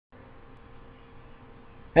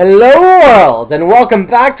Hello world, and welcome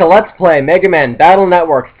back to Let's Play Megaman Battle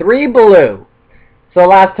Network 3 Blue. So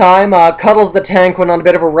last time, Cuddles the Tank went on a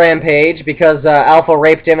bit of a rampage because Alpha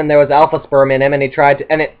raped him and there was alpha sperm in him and he tried to,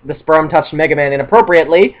 the sperm touched Megaman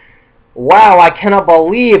inappropriately. Wow, I cannot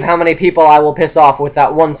believe how many people I will piss off with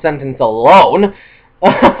that one sentence alone.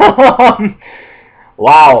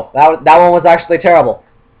 Wow, that one was actually terrible.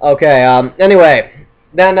 Okay, anyway.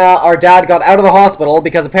 Then our dad got out of the hospital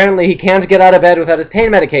because apparently he can't get out of bed without his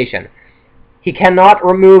pain medication. He cannot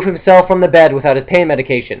remove himself from the bed without his pain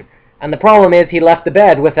medication. And the problem is he left the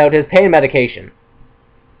bed without his pain medication.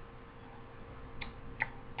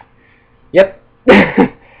 Yep.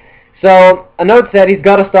 So, a note said he's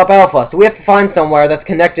got to stop Alpha, so we have to find somewhere that's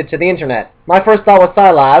connected to the internet. My first thought was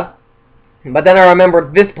Scilab, but then I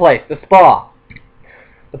remembered this place, the spa.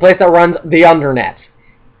 The place that runs the undernet.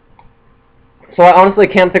 So I honestly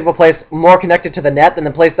can't think of a place more connected to the net than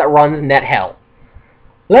the place that runs net hell.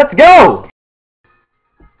 Let's go!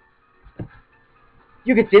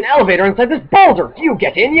 You can see an elevator inside this boulder. Do you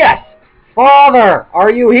get in? Yes! Father, are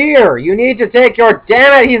you here? You need to take your...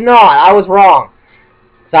 Damn it, he's not. I was wrong.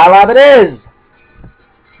 Scilab it is.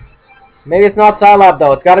 Maybe it's not Scilab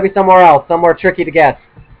though. It's got to be somewhere else. Somewhere tricky to get.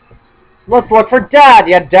 Let's look for Dad,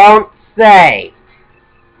 you don't say.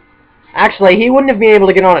 Actually, he wouldn't have been able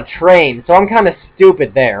to get on a train, so I'm kind of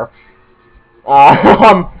stupid there. He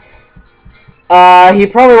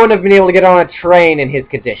probably wouldn't have been able to get on a train in his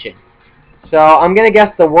condition. So I'm going to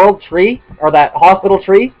guess the world tree, or that hospital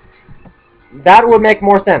tree. That would make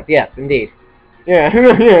more sense, yes, indeed. Yeah,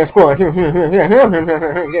 yeah, of course.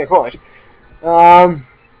 Yeah, of course.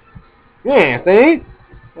 Yeah, see?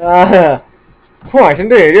 Of course,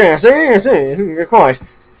 indeed, yeah, see, of course.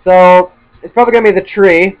 So, it's probably going to be the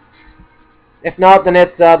tree. If not, then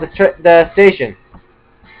it's the station.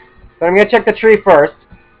 But I'm going to check the tree first,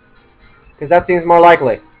 because that seems more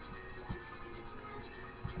likely.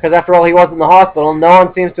 Because after all, he was in the hospital. No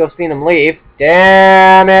one seems to have seen him leave.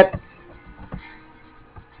 Damn it!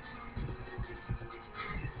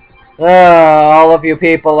 All of you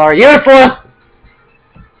people are useless!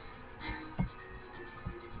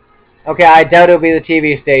 Okay, I doubt it'll be the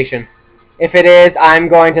TV station. If it is, I'm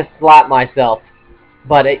going to slap myself.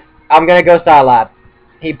 But I'm gonna go Scilab.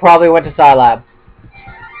 He probably went to Scilab.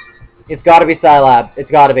 It's gotta be Scilab. It's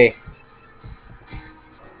gotta be.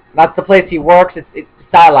 That's the place he works. It's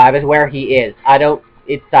Scilab is where he is.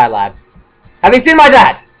 It's Scilab. Have you seen my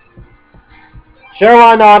dad? Sure,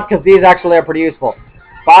 why not? Because these actually are pretty useful.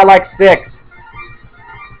 Buy like 6.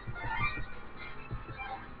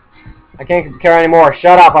 I can't carry any more.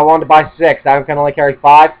 Shut up. I wanted to buy 6. I can only carry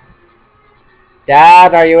 5.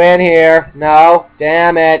 Dad, are you in here? No.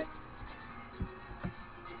 Damn it.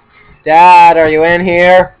 Dad, are you in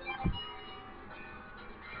here?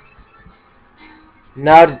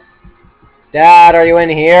 No. Dad, are you in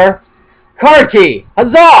here? Card key!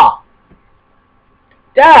 Huzzah!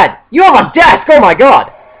 Dad, you have a desk! Oh my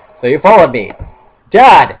god! So you followed me.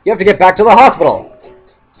 Dad, you have to get back to the hospital.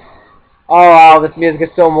 Oh wow, this music is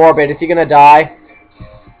so morbid. Is he gonna die?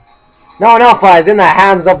 No, Alpha is in the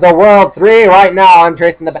hands of the World 3 right now. I'm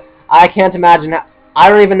tracing the... I can't imagine how... I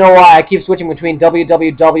don't even know why I keep switching between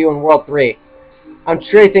WWW and World 3. I'm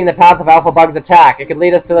tracing the path of Alpha Bug's attack. It could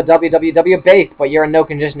lead us to the WWW base, but you're in no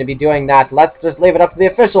condition to be doing that. Let's just leave it up to the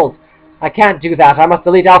officials. I can't do that. I must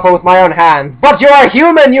delete Alpha with my own hands. But you are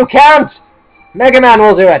human! You can't! Megaman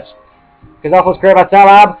will do it. Because Alpha was created by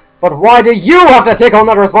Scilab. But why do you have to take on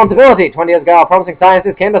that responsibility? 20 years ago, promising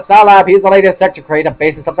scientist came to Scilab. He's the latest tech to create a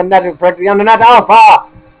basis of the net and protect the undernet Alpha.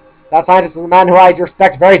 That scientist is a man who I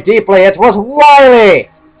respect very deeply. It was Wily!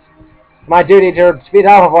 It's my duty to defeat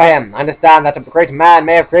Alpha for him. I understand that a great man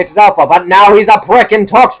may have created Alpha, but now he's a prick and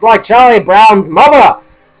talks like Charlie Brown's mother!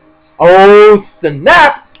 Oh,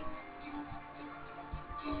 snap!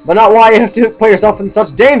 But not why you have to put yourself in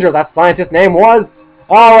such danger. That scientist's name was...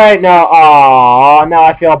 Oh, wait, no. Oh, now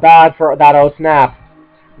I feel bad for that. Oh, snap.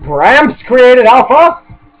 Gramps created Alpha?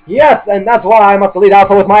 Yes, and that's why I must delete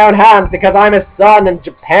Alpha with my own hands, because I'm his son, and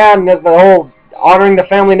Japan is the whole honoring the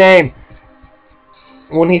family name.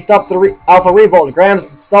 When he stopped the Alpha Revolt,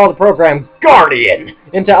 Gramps installed the program Guardian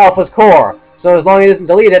into Alpha's core. So as long as it isn't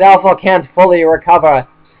deleted, Alpha can't fully recover.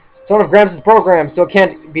 It's one of Gramps' programs, so it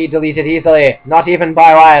can't be deleted easily. Not even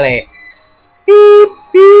by Riley. Beep,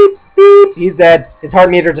 beep, beep. He's dead. His heart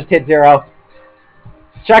meter just hit 0.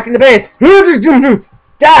 Checking the base.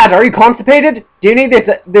 Dad, are you constipated? Do you need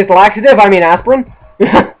this laxative? I mean aspirin?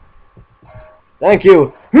 Thank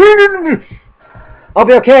you. I'll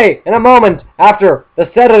be okay in a moment after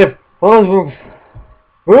the sedative. Where's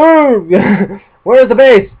the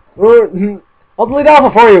base? I'll delete alpha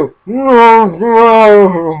for you.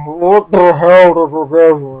 What the hell does this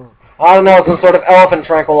do? I don't know, some sort of elephant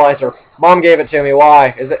tranquilizer. Mom gave it to me.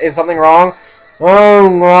 Why? Is something wrong?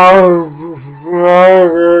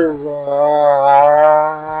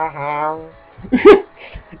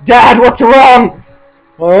 Dad, what's wrong?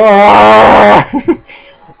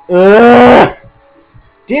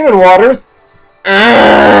 Demon waters.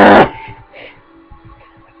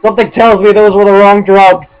 Something tells me those were the wrong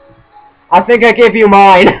drugs. I think I gave you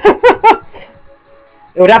mine.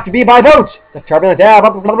 It would have to be by boat. The turbulent dab.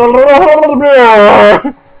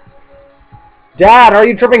 Dad, are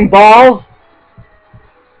you tripping balls?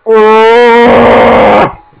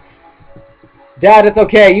 Dad, it's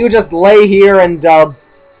okay. You just lay here and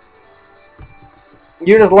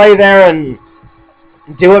you just lay there and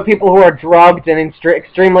do what people who are drugged and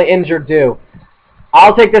extremely injured do.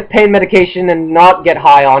 I'll take this pain medication and not get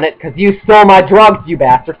high on it, because you stole my drugs, you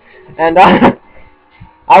bastard. And I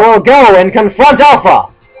will go and confront Alpha.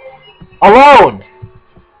 Alone.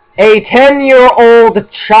 A 10-year-old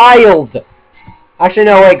child. Actually,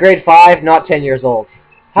 no, wait, grade 5, not 10 years old.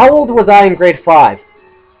 How old was I in grade 5?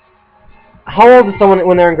 How old is someone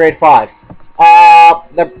when they're in grade 5? I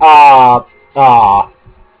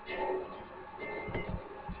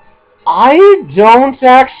don't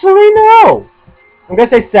actually know. I'm gonna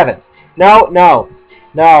say 7. No.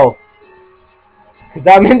 Because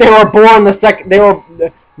that means they were born the second.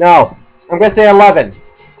 No. I'm gonna say 11.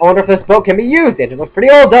 I wonder if this boat can be used. It looks pretty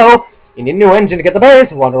old though. You need a new engine to get the base.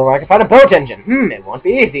 Wonder where I can find a boat engine. It won't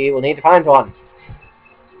be easy. We'll need to find one.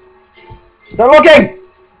 Start looking!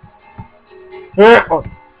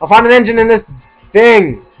 I'll find an engine in this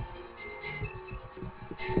thing.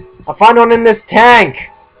 I'll find one in this tank.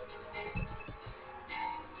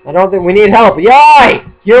 I don't think we need help. Yay!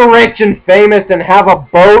 You're rich and famous and have a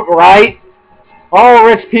boat, right? All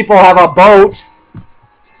rich people have a boat.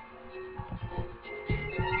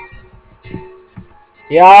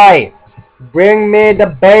 Yay! Bring me the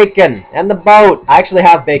bacon and the boat. I actually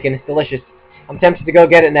have bacon. It's delicious. I'm tempted to go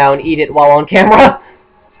get it now and eat it while on camera.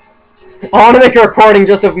 I want to make a recording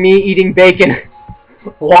just of me eating bacon.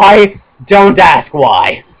 Why? Don't ask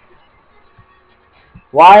why.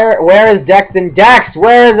 Where is Dex and Dex?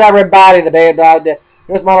 Where is everybody?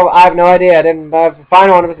 This model, I have no idea. I didn't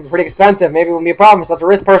find one. It was pretty expensive. Maybe it wouldn't be a problem. Such a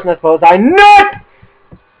rich person, I suppose. I know.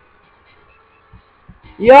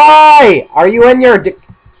 Yay! Are you in your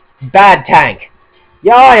bad tank?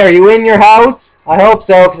 Yay! Are you in your house? I hope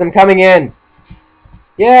so, because I'm coming in.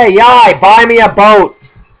 Yay! Buy me a boat.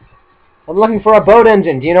 I'm looking for a boat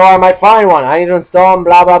engine. Do you know where I might find one? I need to install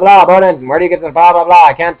blah blah blah boat engine. Where do you get this blah blah blah?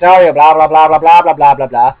 I can't tell you. Blah blah blah blah blah blah blah blah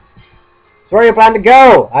blah. So where do you plan to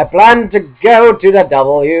go? I plan to go to the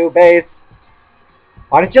W base.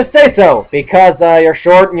 Why did you just say so? Because you're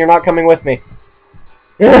short and you're not coming with me.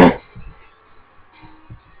 Blah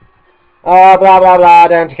blah blah.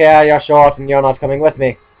 Don't care. You're short and you're not coming with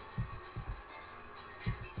me.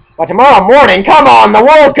 But tomorrow morning, come on, the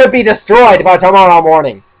world could be destroyed by tomorrow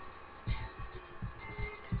morning.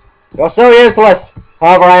 You're so useless.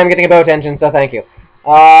 However, I am getting a boat engine, so thank you.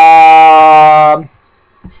 Alright,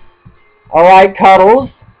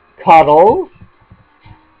 Cuddles. Cuddles!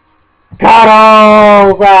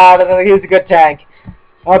 He's a good tank.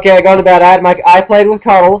 Okay, go to bed. I played with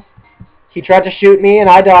Cuddles. He tried to shoot me, and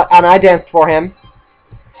I danced for him.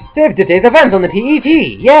 Save today's events on the TET.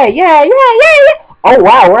 Yeah. Oh,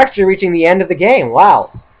 wow, we're actually reaching the end of the game.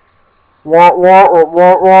 Wow. I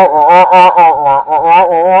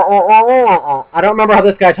don't remember how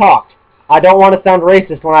this guy talked. I don't want to sound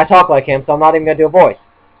racist when I talk like him, so I'm not even going to do a voice.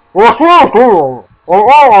 This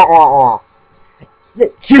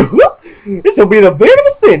will be the bit of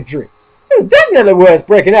a century. It's definitely worth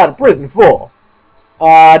breaking out of prison for.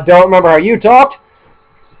 Don't remember how you talked.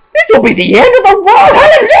 This will be the end of the world.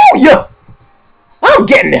 Hallelujah! I'm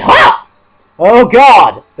getting hot. Oh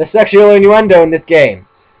God, the sexual innuendo in this game.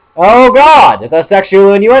 Oh God, the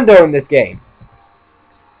sexual innuendo in this game.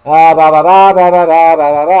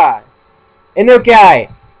 Inukai,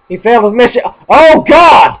 he failed his mission. Oh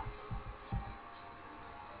God!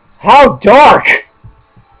 How dark!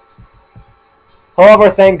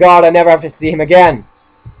 However, thank God I never have to see him again.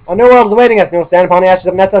 A new world is awaiting us. We will stand upon the ashes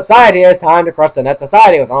of net society. It is time to crush the net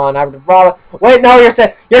society with on. Wait, no, you're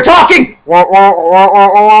talking. Like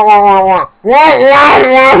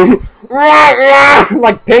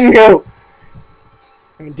Pingu.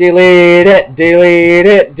 Delete it. Delete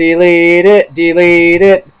it. Delete it. Delete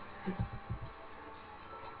it.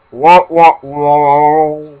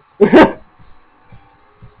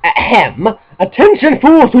 Ahem. Attention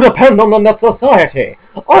fools who depend on the net society.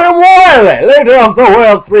 I am Wiley, leader of the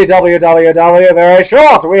world 3WWW.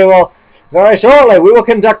 Very shortly we will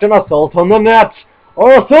conduct an assault on the net.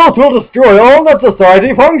 Our assault will destroy all net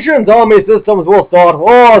society functions. Army systems will start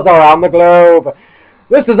wars around the globe.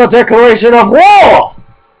 This is a declaration of war.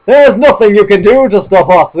 There is nothing you can do to stop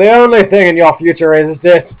us. The only thing in your future is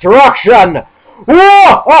destruction.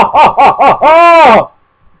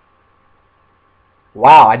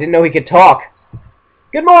 Wow, I didn't know he could talk.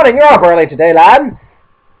 Good morning, you're up early today, lad.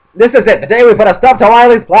 This is it, the day we put a stop to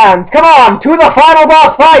Wiley's plans. Come on, to the final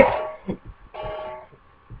boss fight!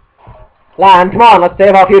 Lan, come on, let's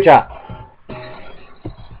save our future.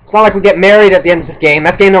 It's not like we get married at the end of this game.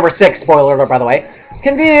 That's game number 6, spoiler alert, by the way.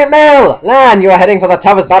 Convenient mail! Lan, you are heading for the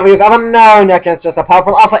toughest battle you've ever known against just a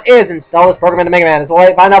powerful alpha is. Install this program into Megaman. It's the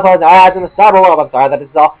way find out for the odds in the cyber world. I'm sorry, that is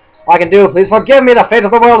all I can do. Please forgive me, the fate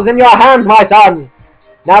of the world is in your hands, my son!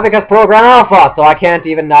 Now because program alpha, so I can't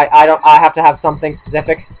even, I have to have something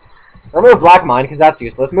specific. Remove black mine, because that's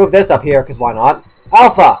useless. Move this up here, because why not?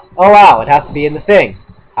 Alpha! Oh wow, it has to be in the thing.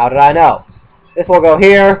 How did I know? This will go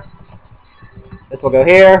here. This will go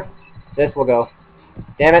here. This will go...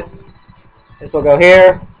 Damn it. This will go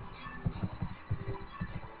here.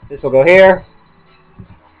 This will go here.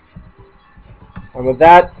 Remove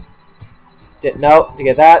that. No, to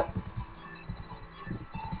get that.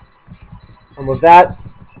 Remove that.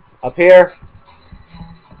 Up here.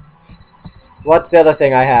 What's the other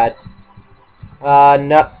thing I had?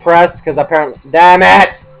 Nut press, because apparently... Damn it!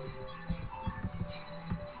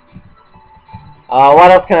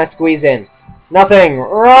 What else can I squeeze in? Nothing!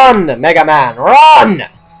 Run! Megaman, run!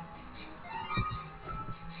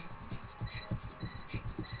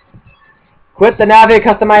 Quit the Navi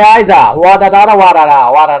customizer! Wada-da-da,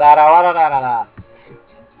 wada-da, wada-da-da, wada-da-da-da.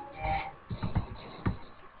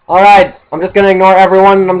 Alright, I'm just gonna ignore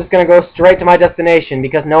everyone and I'm just gonna go straight to my destination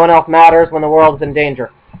because no one else matters when the world is in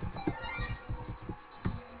danger.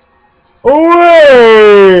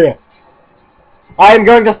 Away! I am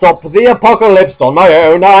going to stop the apocalypse on my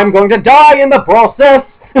own. I'm going to die in the process!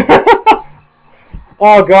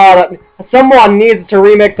 Oh god, someone needs to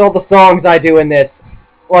remix all the songs I do in this.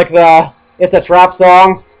 Like the... It's a trap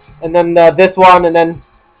song, and then this one, and then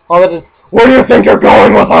all of this. Where do you think you're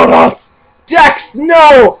going without us? Dex,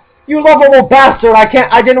 no! You lovable bastard!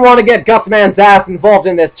 I didn't want to get Gutman's ass involved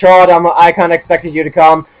in this, Chard. I kind of expected you to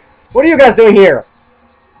come. What are you guys doing here?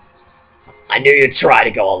 I knew you'd try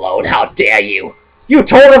to go alone. How dare you? You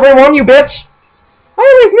told everyone, you bitch! I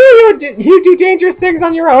always knew you do dangerous things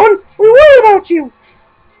on your own. We worry about you.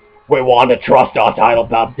 We want to trust our title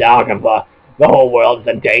about down, but the whole world is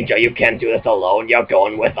in danger. You can't do this alone. You're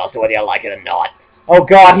going with us, whether you like it or not. Oh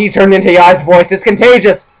god, he turned into Yai's voice. It's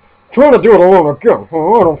contagious. Trying to do it alone again.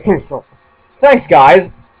 Oh, I don't think so. Thanks, guys.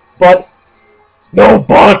 But... No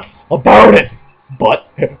buts about it. But.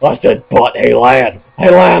 I said but. Hey, Lan.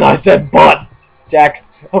 Hey, Lan, I said but. Dex,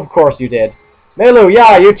 of course you did. Melu,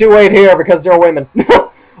 yeah, you two wait here because you're women.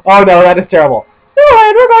 Oh no, that is terrible. No,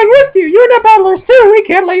 Lan, we're going with you. You're not battlers too. We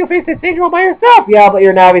can't let you face this danger all by yourself. Yeah, but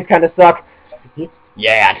your navies kind of suck.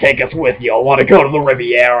 Yeah, take us with you. I want to go to the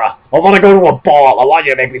Riviera. I want to go to a ball. I want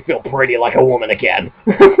you to make me feel pretty like a woman again.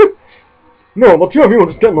 No, the two of you will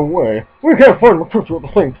just get in the way. We can't find the picture at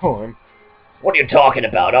the same time. What are you talking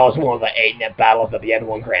about? I was one of the 8 net battles at the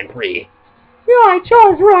N1 Grand Prix. Yeah,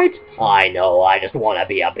 Charles right. I know, I just want to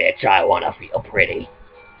be a bitch. I want to feel pretty.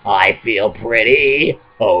 I feel pretty.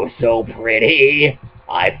 Oh, so pretty.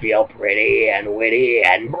 I feel pretty and witty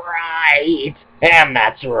and bright. And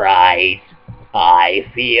that's right. I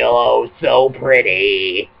feel oh so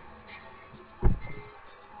pretty.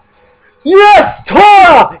 Yes,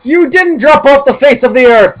 Tora! You didn't drop off the face of the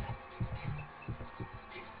earth!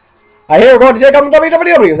 I hear we're going to take on the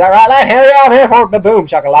WWW, is that right, lad? Here we are, here for the boom,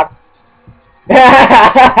 shakalak.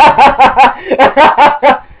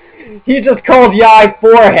 He just called Yai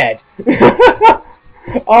Forehead.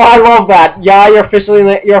 Oh, I love that. Yai, your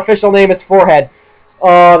official name is Forehead.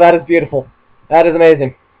 Oh, that is beautiful. That is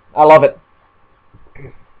amazing. I love it.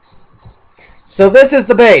 So this is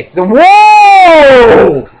the base.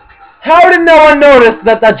 Whoa! How did no one notice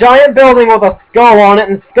that the giant building with a skull on it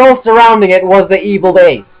and skull surrounding it was the evil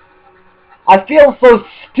base? I feel so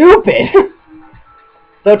stupid.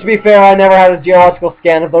 Though to be fair, I never had a geological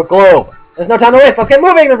scan of the globe. There's no time to waste. Let's get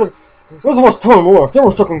moving. There's much time left. There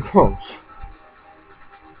was second close.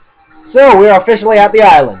 So we are officially at the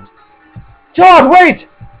island. John, wait!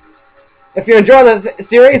 If you enjoy the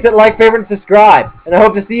series, hit like, favorite, and subscribe. And I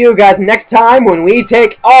hope to see you guys next time when we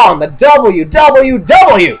take on the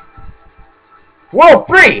WWW World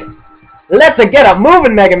 3. Let's get a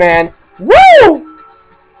moving, Mega Man. Woo!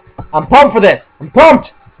 I'm pumped for this. I'm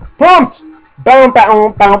pumped. Pumped. Boom, boom,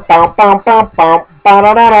 boom, boom, boom, boom, boom, boom, ba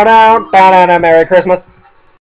da da da da da da. Merry Christmas.